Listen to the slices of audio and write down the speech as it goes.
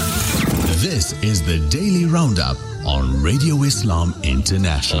This is the Daily Roundup on Radio Islam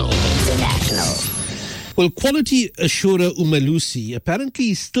International. Well, Quality Assurer Umalusi apparently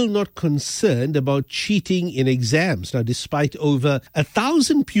is still not concerned about cheating in exams. Now, despite over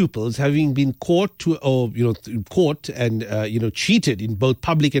 1,000 pupils having been caught and cheated in both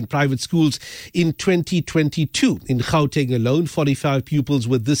public and private schools in 2022. In Gauteng alone, 45 pupils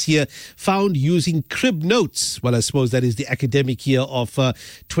were this year found using crib notes. Well, I suppose that is the academic year of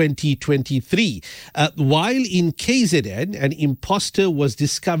 2023. While in KZN, an imposter was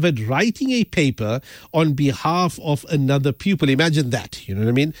discovered writing a paper on behalf of another pupil. Imagine that, you know what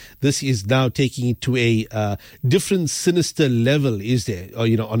I mean? This is now taking it to a different sinister level, is there? Or,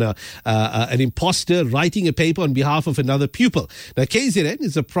 on an imposter writing a paper on behalf of another pupil. Now, KZN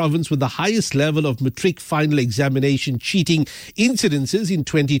is a province with the highest level of matric final examination cheating incidences in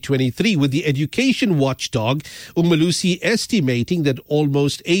 2023, with the education watchdog Umalusi estimating that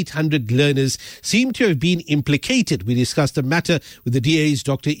almost 800 learners seem to have been implicated. We discussed the matter with the DA's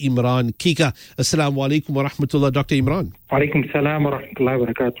Dr. Imran Keeka. Assalamu alaikum wa rahmatullah, Dr. Imran. Alaikum salam wa rahmatullahi wa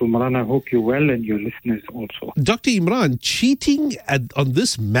barakatuh. Imran, I hope you're well and your listeners also. Dr. Imran, cheating on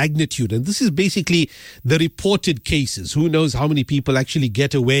this magnitude, and this is basically the reported cases. Who knows how many people actually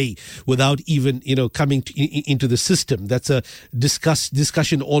get away without even, coming into the system. That's a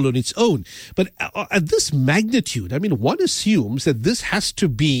discussion all on its own. But at this magnitude, I mean, one assumes that this has to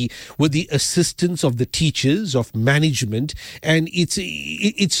be with the assistance of the teachers, of management, and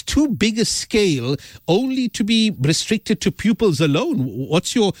it's too big a scale only to be restricted to pupils alone.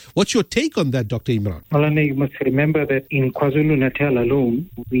 What's your take on that, Dr. Imran? Well, you must remember that in KwaZulu-Natal alone,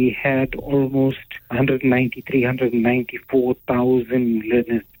 we had almost 194,000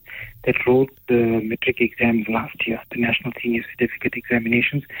 learners that wrote the matric exams last year, the National Senior Certificate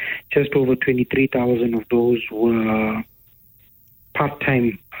Examinations. Just over 23,000 of those were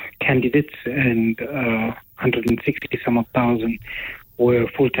part-time candidates, and 160-some thousand were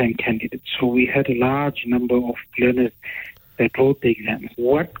full-time candidates. So we had a large number of learners that wrote the exams.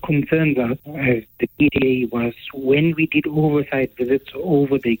 What concerns us as the PTA was when we did oversight visits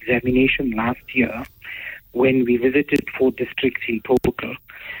over the examination last year, when we visited 4 districts in total,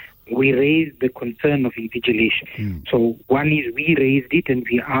 we raised the concern of invigilation. So one is we raised it and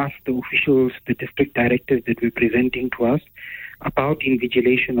we asked the officials, the district directors that were presenting to us about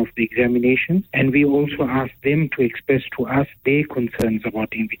invigilation of the examinations, and we also asked them to express to us their concerns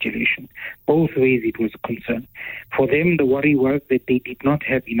about invigilation. Both ways it was a concern. For them, the worry was that they did not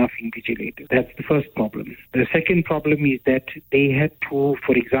have enough invigilators. That's the first problem. The second problem is that they had to,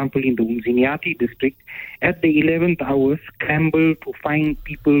 for example, in the Umziniati district, at the 11th hour, scramble to find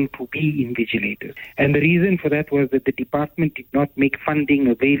people to be invigilators. And the reason for that was that the department did not make funding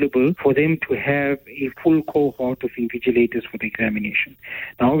available for them to have a full cohort of invigilators for the examination.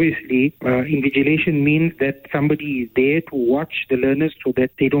 Now, obviously, invigilation means that somebody is there to watch the learners so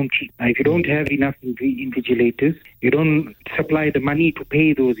that they don't cheat. Now, if you don't have enough invigilators, you don't supply the money to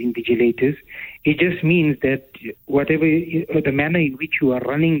pay those invigilators, it just means that whatever the manner in which you are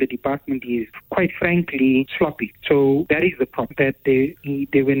running the department is, quite frankly, sloppy. So that is the problem, that there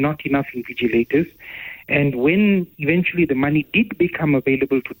were not enough invigilators. And when eventually the money did become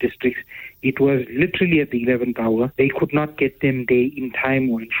available to districts, it was literally at the 11th hour. They could not get them there in time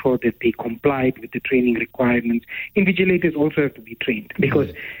or ensure that they complied with the training requirements. Invigilators also have to be trained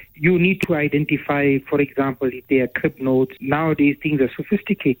because you need to identify, for example, if they are crib notes. Nowadays, things are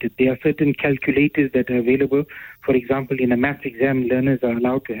sophisticated. There are certain calculators that are available. For example, in a maths exam, learners are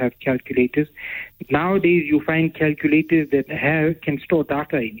allowed to have calculators. Nowadays, you find calculators that can store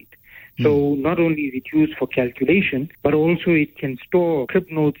data in it. So not only is it used for calculation, but also it can store crib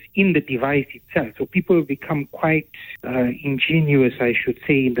notes in the device itself. So people become quite ingenious, I should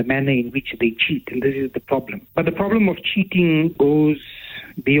say, in the manner in which they cheat. And this is the problem. But the problem of cheating goes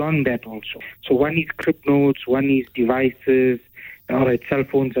beyond that also. So one is crib notes, one is devices. All right, cell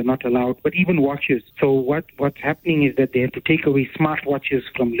phones are not allowed, but even watches. So what's happening is that they have to take away smart watches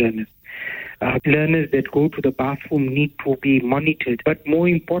from learners. Learners that go to the bathroom need to be monitored. But more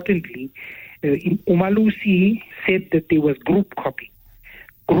importantly, Umalusi said that there was group copying.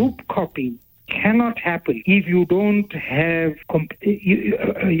 Group copying cannot happen if you don't have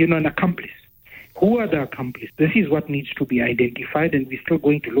an accomplice Who are the accomplices? This is what needs to be identified, and we're still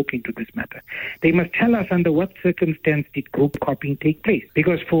going to look into this matter. They must tell us under what circumstance did group copying take place.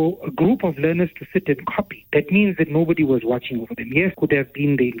 Because for a group of learners to sit and copy, that means that nobody was watching over them. Yes, could have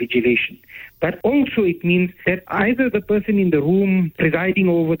been the invigilation. But also it means that either the person in the room presiding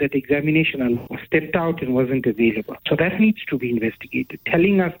over that examination stepped out and wasn't available. So that needs to be investigated.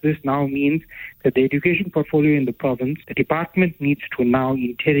 Telling us this now means that the education portfolio in the province, the department needs to now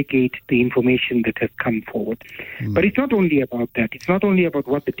interrogate the information that has come forward. But it's not only about that. It's not only about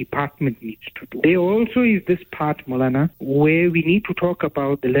what the department needs to do. There also is this part, Maulana, where we need to talk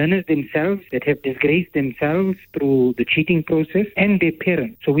about the learners themselves that have disgraced themselves through the cheating process and their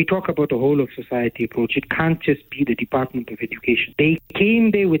parents. So we talk about a whole of society approach. It can't just be the Department of Education. They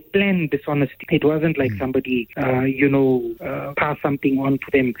came there with planned dishonesty. It wasn't like somebody, passed something on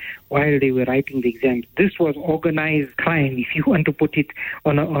to them while they were writing the exams. This was organized crime, if you want to put it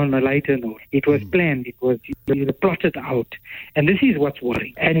on a lighter note. It was planned. It was plotted out. And this is what's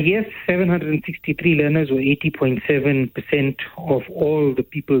worrying. And yes, 763 learners, or 80.7% of all the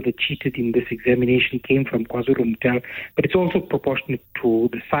people that cheated in this examination came from KwaZulu-Natal, but it's also proportionate to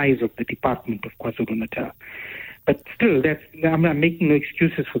the size of the Department of KwaZulu-Natal. But still, I'm making no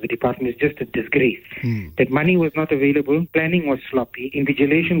excuses for the department. It's just a disgrace. That money was not available, planning was sloppy,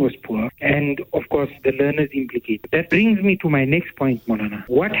 invigilation was poor, and of course the learners implicated. That brings me to my next point, Maulana.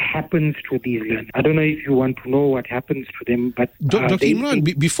 What happens to these learners? I don't know if you want to know what happens to them, but Dr.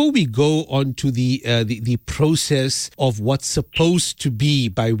 Imran, before we go on to the process of what's supposed to be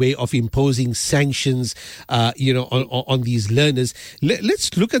by way of imposing sanctions, on these learners,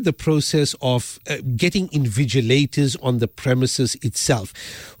 let's look at the process of getting invigilators on the premises itself.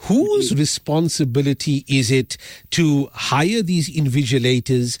 Whose responsibility is it to hire these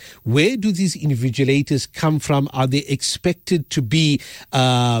invigilators? Where do these invigilators come from? Are they expected to be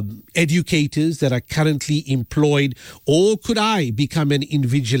educators that are currently employed? Or could I become an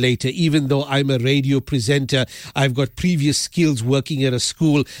invigilator even though I'm a radio presenter? I've got previous skills working at a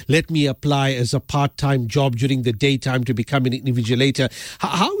school. Let me apply as a part-time job during the daytime to become an invigilator.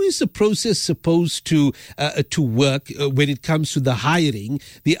 How is the process supposed to work when it comes to the hiring,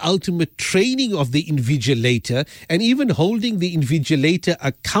 the ultimate training of the invigilator, and even holding the invigilator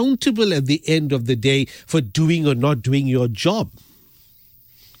accountable at the end of the day for doing or not doing your job?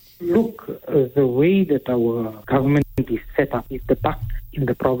 Look, the way that our government is set up, if the buck in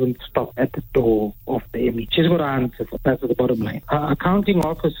the province stop at the door of the ME, she's got to answer for that. That's the bottom line. Our accounting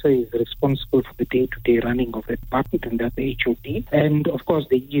officer is responsible for the day-to-day running of the department, and that's the HOD. And of course,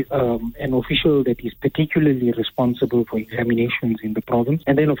 there is an official that is particularly responsible for examinations in the province.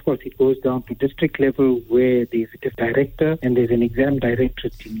 And then, of course, it goes down to district level where there's a director and there's an exam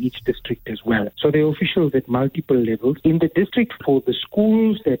directorate in each district as well. So there are officials at multiple levels. In the district, for the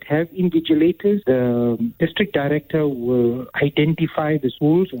schools that have invigilators, the district director will identify the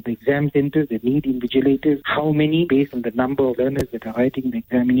schools or the exam centers that need invigilators, how many based on the number of learners that are writing the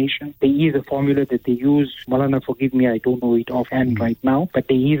examination. There is a formula that they use. Maulana, forgive me, I don't know it offhand right now, but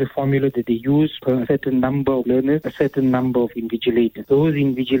there is a formula that they use for a certain number of learners, a certain number of invigilators. Those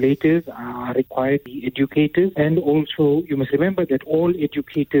invigilators are required to be educators, and also you must remember that all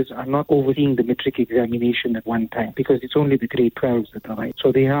educators are not overseeing the matric examination at one time, because it's only the grade 12s that are right.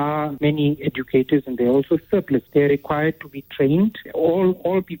 So there are many educators, and they're also surplus. They're required to be trained.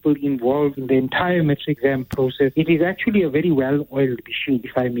 All people involved in the entire matric exam process. It is actually a very well-oiled machine,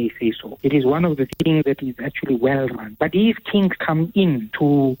 if I may say so. It is one of the things that is actually well-run. But these things come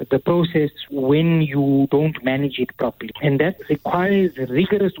into the process when you don't manage it properly. And that requires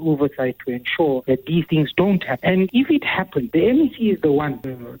rigorous oversight to ensure that these things don't happen. And if it happens, the MEC is the one,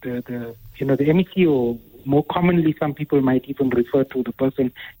 the MEC, or more commonly, some people might even refer to the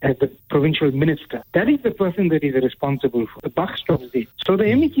person as the provincial minister. That is the person that is responsible for the buck stops there. So the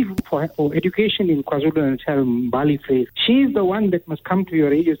MEC for education in KwaZulu-Natal, Mbali phrase, she is the one that must come to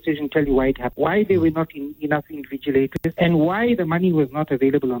your radio station and tell you why it happened, why there were not enough invigilators, and why the money was not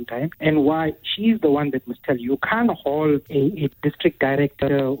available on time, and why she is the one that must tell you. You can't haul a district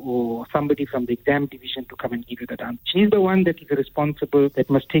director or somebody from the exam division to come and give you that answer. She is the one that is responsible, that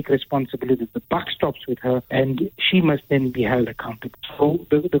must take responsibility. The buck stops with her, and she must then be held accountable. So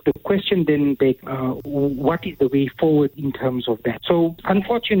the question then begs, what is the way forward in terms of that? So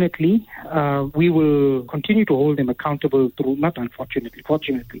unfortunately, we will continue to hold them accountable through, not unfortunately,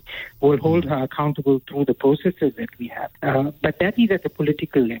 fortunately, we'll hold her accountable through the processes that we have. But that is at the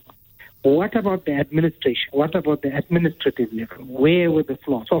political level. What about the administration? What about the administrative level? Where were the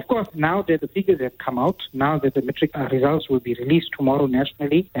flaws? So, of course, now that the figures have come out, now that the matric results will be released tomorrow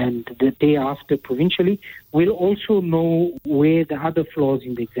nationally and the day after provincially, we'll also know where the other flaws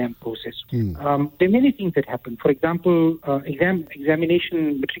in the exam process. There are many things that happen. For example, matric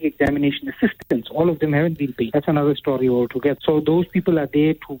examination assistants, all of them haven't been paid. That's another story altogether. So those people are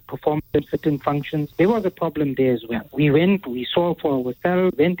there to perform certain functions. There was a problem there as well. We saw for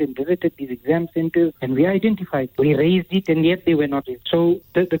ourselves, went and visited these exam centers, and we identified, we raised it, and yet they were not raised. So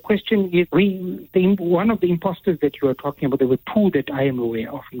the question is, one of the imposters that you are talking about, there were two that I am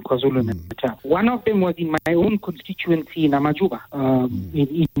aware of in KwaZulu-Natal. One of them was in my own constituency in Amajuba,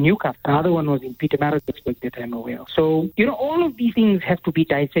 in Newcastle. The other one was in Pietermaritzburg that I'm aware of. So, all of these things have to be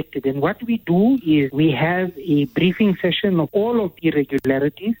dissected. And what we do is we have a briefing session of all of the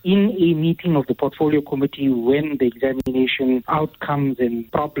irregularities in a meeting of the portfolio committee when the examination outcomes and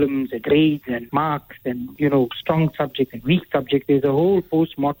problems and grades and marks and, strong subjects and weak subjects. There's a whole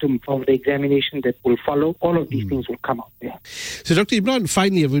post-mortem of the examination that will follow. All of these things will come out there. So, Dr. Imran,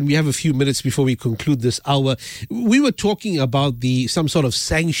 finally, when we have a few minutes before we conclude this hour, we were talking about some sort of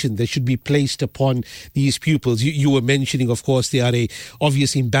sanction that should be placed upon these pupils. You were mentioning, of course, they are a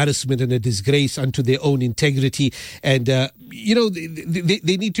obvious embarrassment and a disgrace unto their own integrity, and they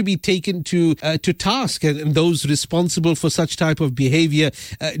need to be taken to task, and those responsible for such type of behavior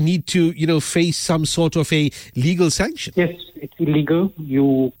need to face some sort of a legal sanction. Yes, it's illegal.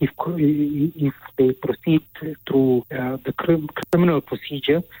 If they proceed through the criminal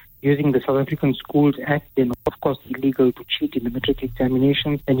procedure using the South African Schools Act, then of course illegal to cheat in the matric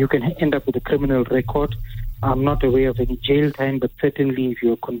examinations, and you can end up with a criminal record. I'm not aware of any jail time, but certainly if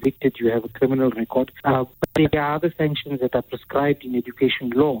you're convicted, you have a criminal record. But there are other sanctions that are prescribed in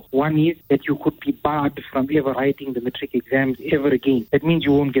education law. One is that you could be barred from ever writing the matric exams ever again. That means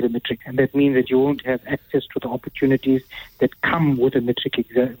you won't get a matric, and that means that you won't have access to the opportunities that come with a matric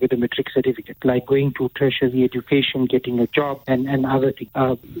matric certificate, like going to tertiary education, getting a job, and other things.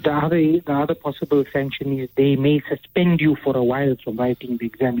 The other possible sanction is they may suspend you for a while from writing the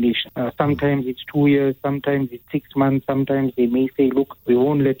examination. Sometimes it's 2 years, sometimes it's 6 months, sometimes they may say, look, we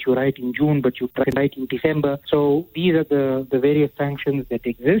won't let you write in June, but you can write in December. So these are the various sanctions that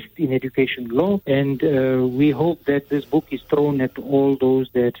exist in education law, and we hope that this book is thrown at all those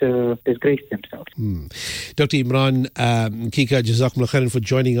that disgrace themselves. Dr. Imran Keeka, Jazakumullah khairan for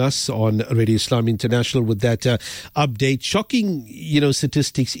joining us on Radio Islam International with that update. Shocking,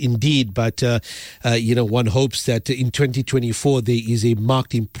 statistics indeed, but one hopes that in 2024 there is a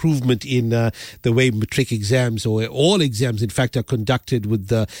marked improvement in the way matric exams, or all exams in fact, are conducted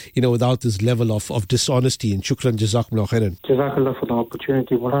with without this level of dishonesty. And shukran, jazakumullah khairan. Jazakallah for the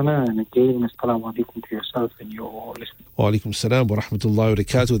opportunity, Morana, and again, assalamu alaikum to yourself and your listeners. Wa alaikum salam wa rahmatullahi wa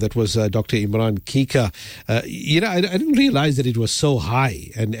barakatuh. That was Dr. Imran Keeka. I didn't realize that it was so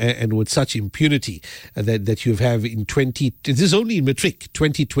high and with such impunity that you have in this is only in matric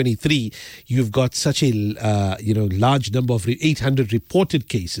 2023. You've got such a large number of 800 reported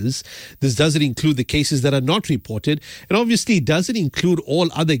cases. This doesn't include the cases that are not reported, and obviously it doesn't include all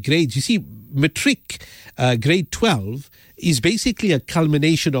other grades. You see, matric grade 12 is basically a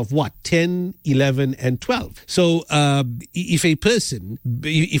culmination of 10, 11 and 12. So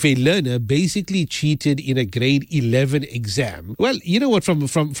if a learner basically cheated in a grade 11 exam, well, you know what, from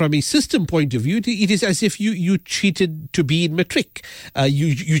a system point of view, it is as if you cheated to be in matric.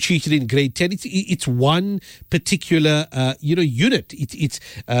 You cheated in grade 10. It's one particular unit. It's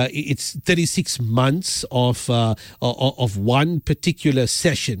 36 months of one particular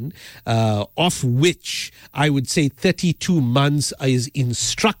session, of which I would say 32 months is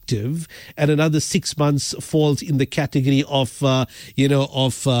instructive, and another 6 months falls in the category of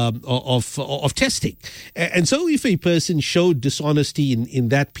testing. And so if a person showed dishonesty in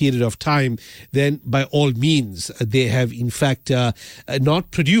that period of time, then by all means they have in fact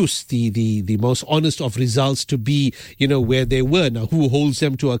not produced the most honest of results to be where they were. Now, who holds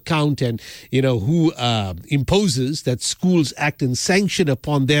them to account, and who imposes that schools act and sanction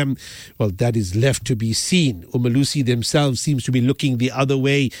upon them, well, that is left to be seen. Umalusi themselves seems to be looking the other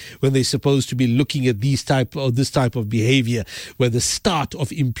way when they're supposed to be looking at this type of behavior, where the start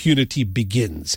of impunity begins.